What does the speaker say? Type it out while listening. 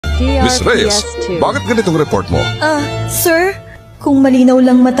Miss Reyes, bakit ganitong report mo? Sir, kung malinaw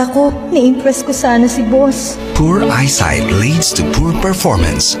lang mata ko, na-impress ko sana si boss. Poor eyesight leads to poor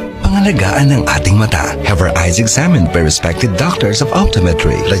performance. Pangalagaan ng ating mata. Have our eyes examined by respected doctors of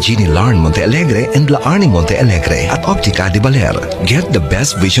optometry, Lagini Larn Monte Alegre and Laarni Monte Alegre at Optica de Baler. Get the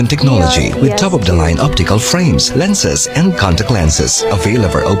best vision technology with top-of-the-line optical frames, lenses, and contact lenses. Avail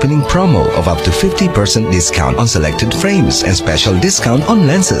of our opening promo of up to 50% discount on selected frames and special discount on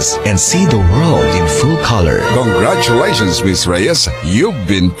lenses, and see the world in full color. Congratulations, Miss Reyes. You've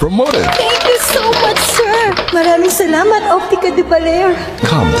been promoted. Thank you so much, sir. Maraming salamat, Optica de Baler.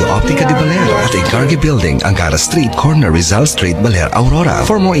 Come to Optica de Baler at Icargi Building, Angara Street, corner Rizal Street, Baler, Aurora.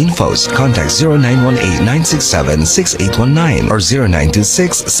 For more infos, contact 0918-967-6819 or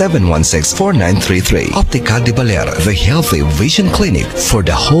 0926-716-4933. Optica de Baler, the healthy vision clinic for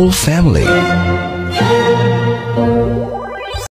the whole family.